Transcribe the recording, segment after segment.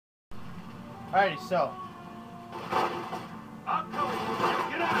Alrighty, so. I'm telling you,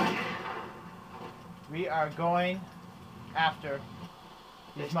 get out of here! We are going after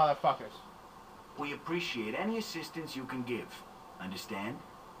these motherfuckers. We appreciate any assistance you can give. Understand?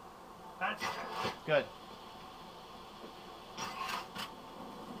 That's good.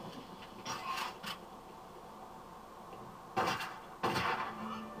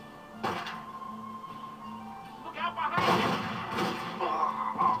 Look out behind you!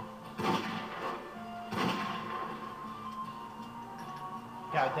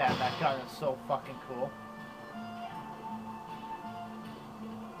 God damn, that gun is so fucking cool.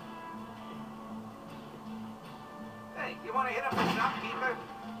 Hey, you want to hit up the shopkeeper?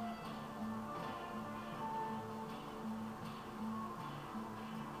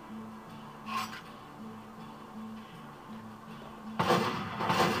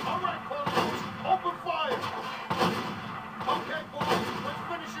 All right, Cornelius, open fire! Okay, boys, let's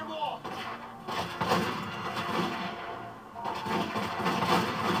finish him off!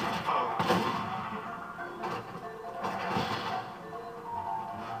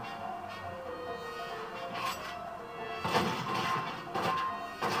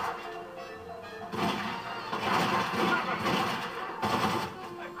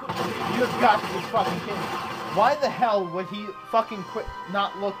 You've got to be fucking kidding me. Why the hell would he fucking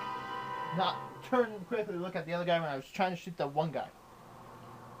not turn quickly look at the other guy when I was trying to shoot the one guy?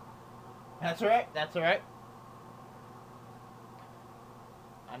 That's alright, that's alright.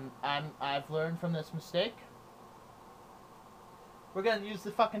 I've learned from this mistake. We're gonna use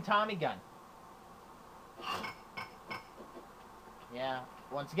the fucking Tommy gun. Yeah,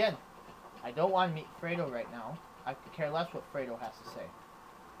 once again, I don't want to meet Fredo right now. I could care less what Fredo has to say.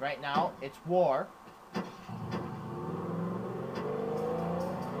 Right now, it's war.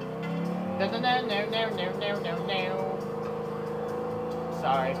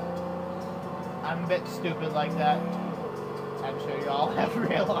 Sorry. I'm a bit stupid like that. I'm sure you all have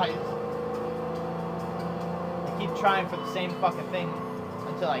realized. I keep trying for the same fucking thing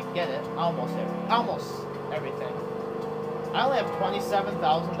until I get it. Almost everything. I only have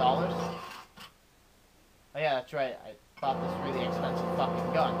 $27,000. Oh yeah, that's right. I bought this really expensive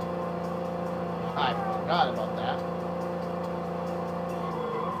fucking gun. I forgot about that.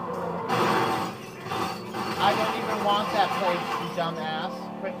 I don't even want that place, you dumbass.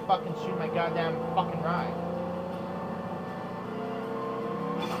 Quit fucking shooting my goddamn fucking ride.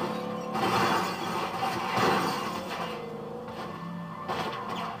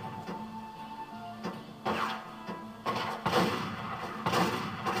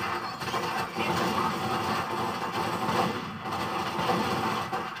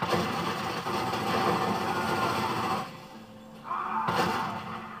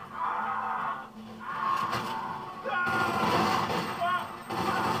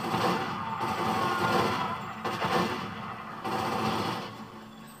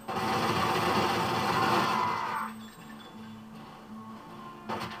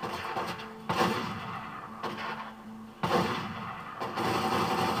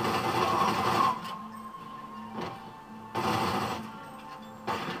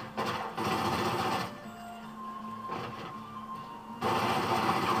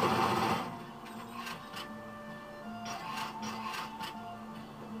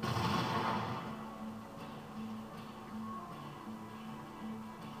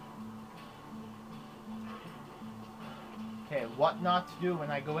 Okay, what not to do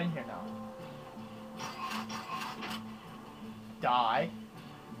when I go in here now? Die.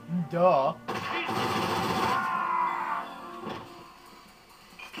 Duh.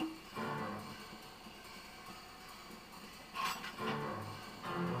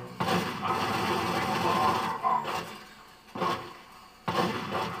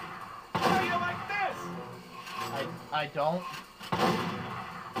 How you like this? I don't.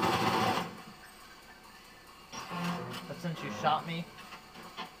 But since you shot me,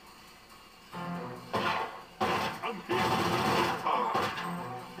 I'm here.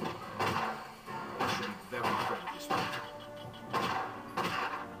 Should be very afraid this one.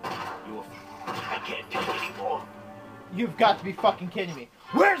 I can't take anymore. you've got to be fucking kidding me.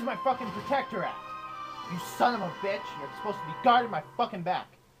 Where's my fucking protector at? You son of a bitch. You're supposed to be guarding my fucking back.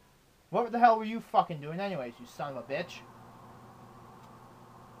 What the hell were you fucking doing anyways, you son of a bitch?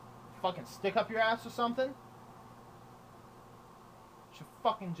 Fucking stick up your ass or something? Should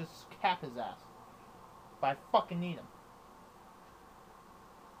fucking just cap his ass. But I fucking need him.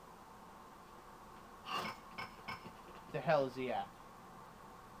 The hell is he at?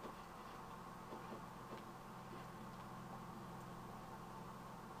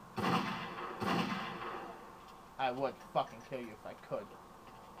 I would fucking kill you if I could.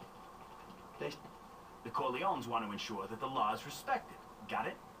 They Corleones want to ensure that the law is respected. Got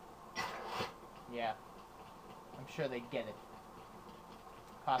it? Yeah. I'm sure they get it.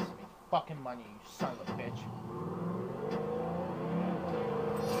 Costing me fucking money, you son of a bitch.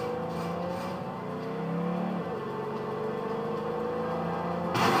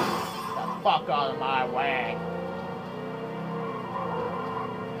 Get the fuck out of my way.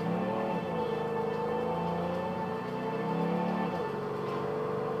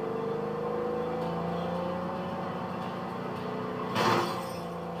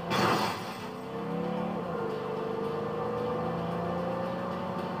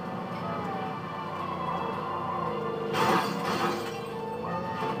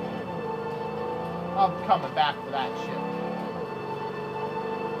 I'm coming back for that shit.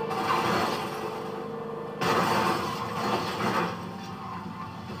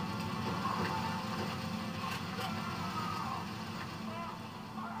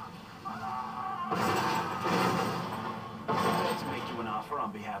 Let's make you an offer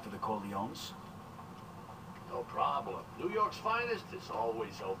on behalf of the Corleones. No problem. New York's finest is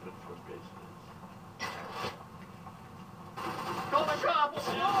always open for business. Go the cops!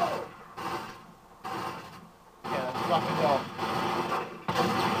 No! Yeah, let's fucking go.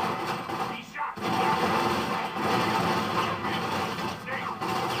 He's shot!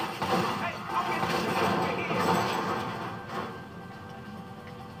 Hey, I'll get this over here!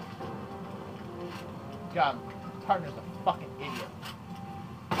 God, my partner's a fucking idiot.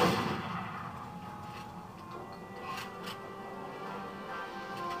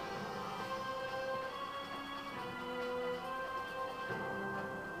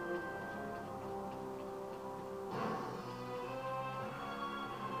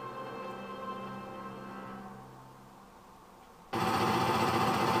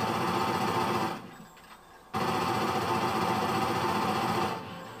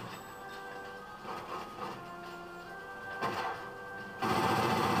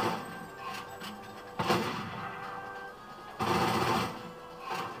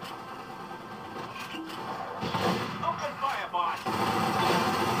 Open fire, boss!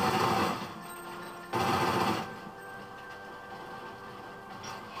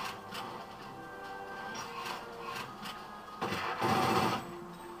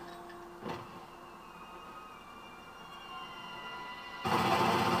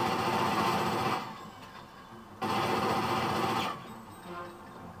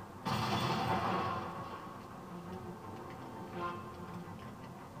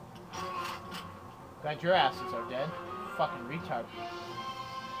 Glad your asses are dead. Fucking retard.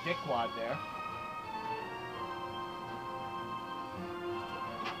 Dickwad there.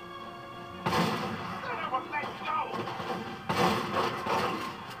 Son of a, let go!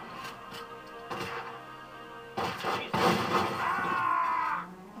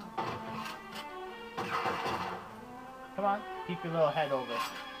 Come on, keep your little head over.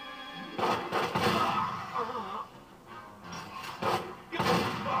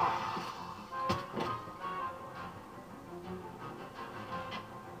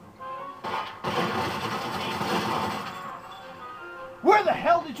 Where the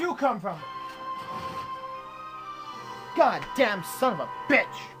hell did you come from? Goddamn son of a bitch!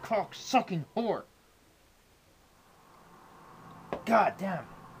 Cock-sucking whore! Goddamn!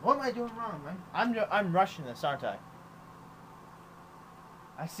 What am I doing wrong, man? I'm rushing this, aren't I?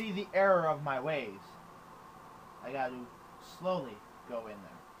 I see the error of my ways. I gotta slowly go in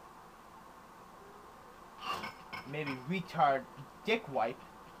there. Maybe retard dick wipe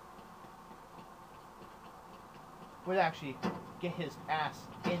would actually get his ass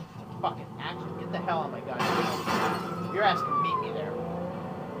into fucking action. Get the hell out of my goddamn. Your ass can meet me there.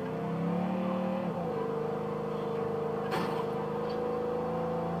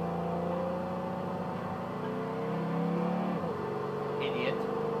 Idiot.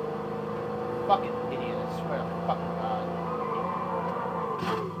 Fucking idiot, I swear to fucking God.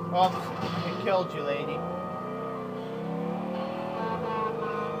 Oops, I killed you, lady.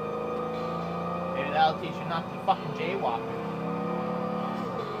 Maybe that'll teach you not to fucking jaywalk.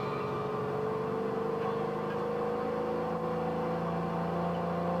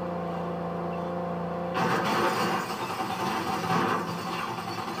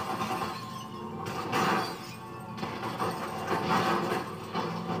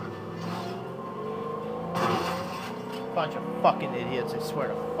 Bunch of fucking idiots, I swear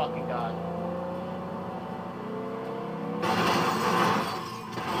to fucking God.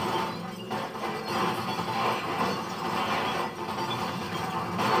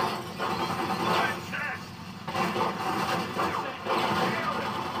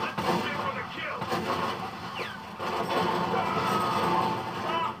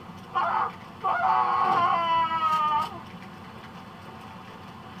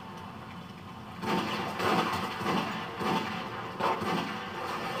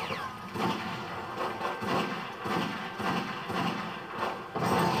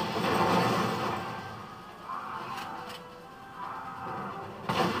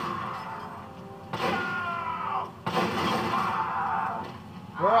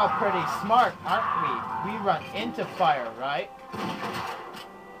 pretty smart, aren't we? We run into fire, right?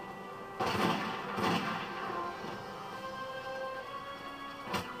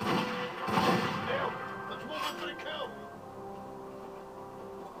 Now, let's move into the kill.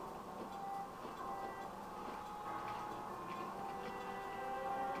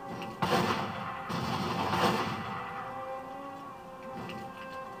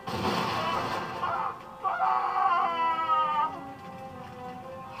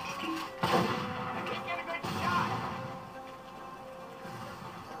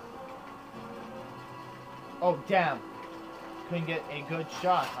 Oh, damn. Couldn't get a good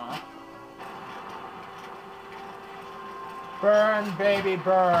shot, huh? Burn, baby,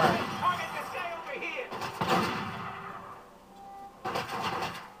 burn. Target to stay over here!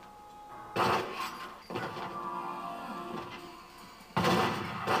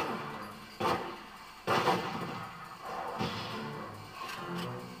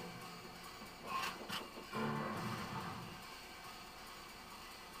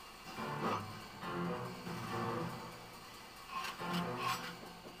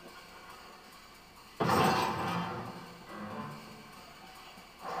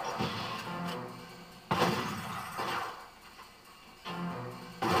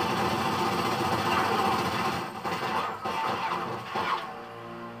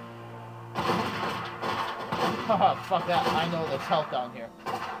 Haha, fuck that. I know there's health down here.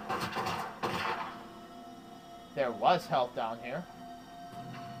 There was health down here.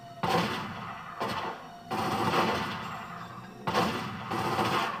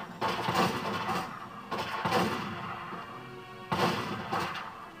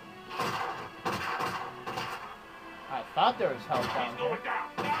 I thought there was health down here.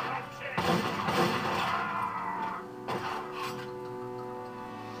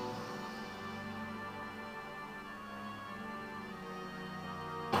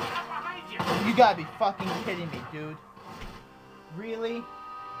 You gotta be fucking kidding me, dude. Really?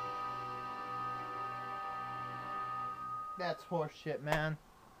 That's horseshit, man.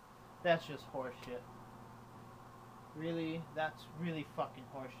 That's just horseshit. Really? That's really fucking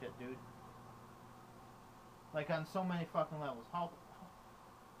horseshit, dude. Like on so many fucking levels. How?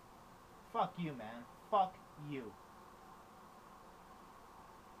 Fuck you, man. Fuck you.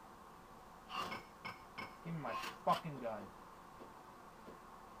 Give me my fucking gun.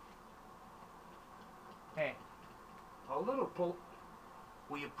 Hey. A little pull.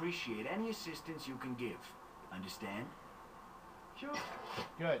 We appreciate any assistance you can give. Understand? Sure.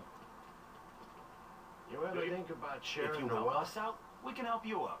 Good. You ever think about If sharing you the help wealth? us out, we can help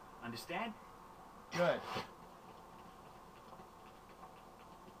you out. Understand? Good.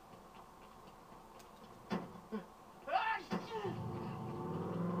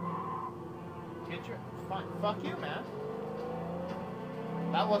 Get your... Fine. Fuck you, man.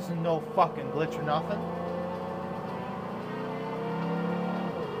 That wasn't no fucking glitch or nothing.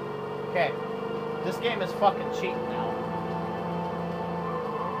 Okay. This game is fucking cheating now.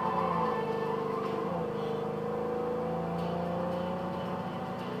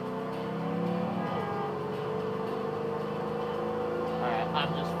 Alright,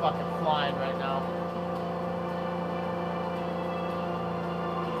 I'm just fucking flying right now.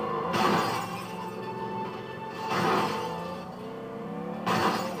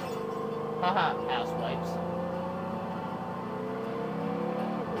 Haha, ass wipes.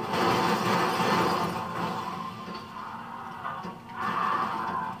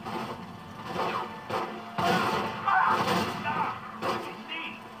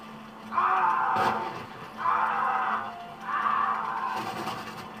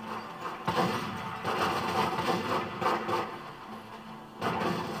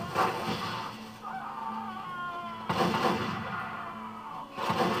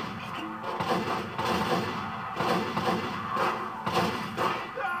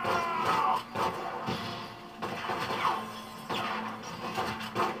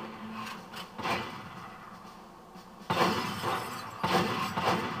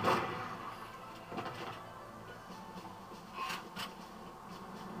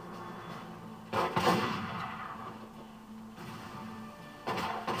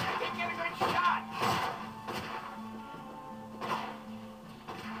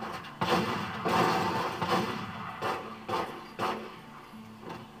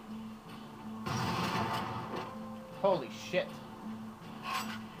 Holy shit.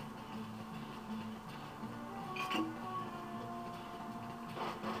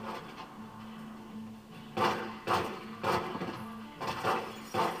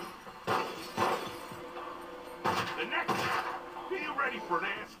 The next. Be ready for an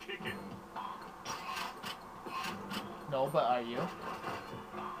ass kicking. No, but are you?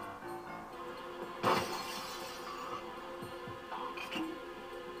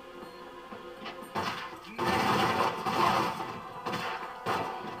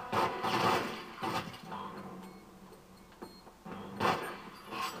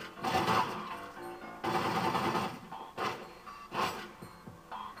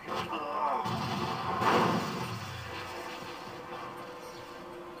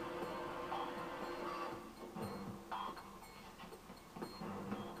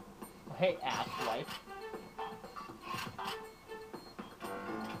 hey, ass wife.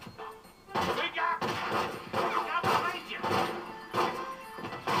 We got behind you.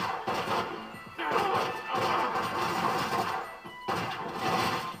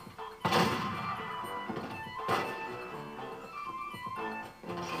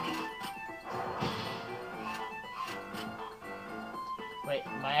 Wait,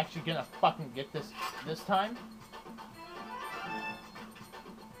 am I actually gonna fucking get this time?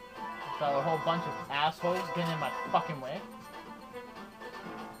 Got a whole bunch of assholes getting in my fucking way.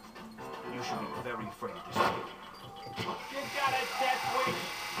 You should be very afraid to speak. You got a death wish.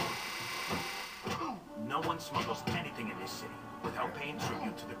 No one smuggles anything in this city without paying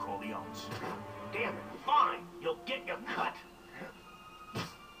tribute to the Corleones. Damn it. Fine. You'll get your cut.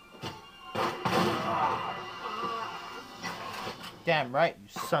 Damn right, you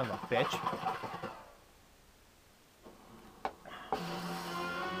son of a bitch.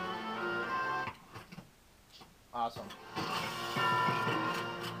 Awesome.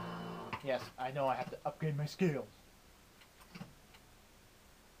 Yes, I know I have to upgrade my skills.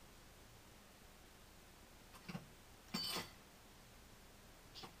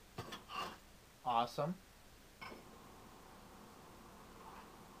 Awesome.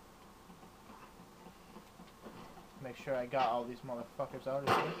 Make sure I got all these motherfuckers out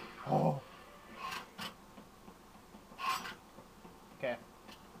of here. Oh. Okay.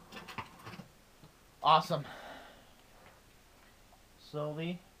 Awesome.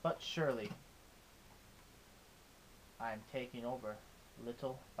 Slowly but surely, I'm taking over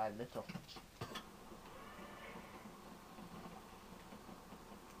little by little.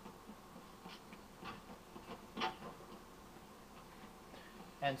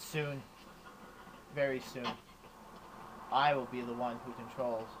 And soon, very soon, I will be the one who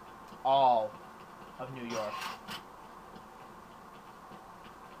controls all of New York.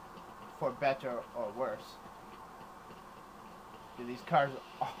 For better or worse. Dude, these cars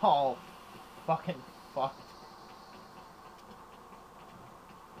are all fucking fucked.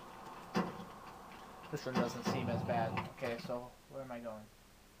 This one doesn't seem as bad. Okay, so where am I going?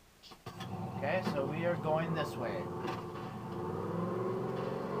 Okay, so we are going this way.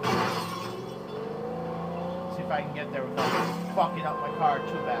 See if I can get there without fucking up my car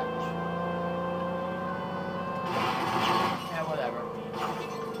too bad. Yeah, whatever.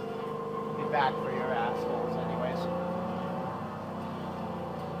 Be back for your assholes anyways.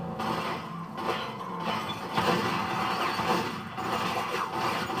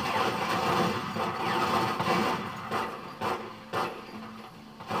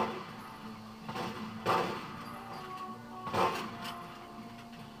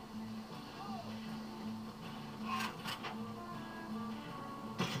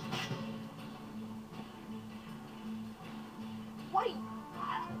 Wait.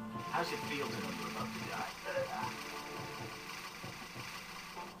 How's it feel to know you're about to die?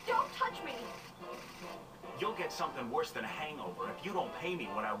 Don't touch me. You'll get something worse than a hangover if you don't pay me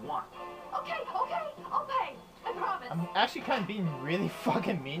what I want. Okay, okay. I'll pay. I promise. I'm actually kind of being really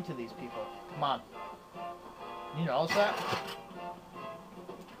fucking mean to these people. Come on. You notice that?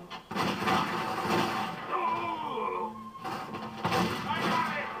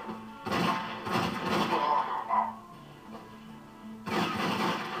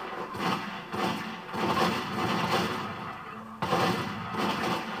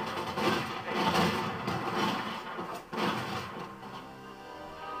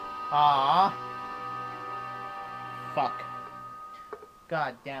 Ah. Fuck.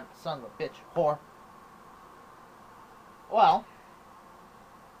 God damn son of a bitch whore. Well.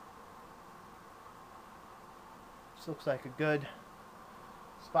 This looks like a good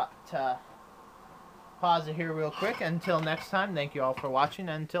spot to pause it here real quick. Until next time, thank you all for watching.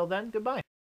 And until then, goodbye.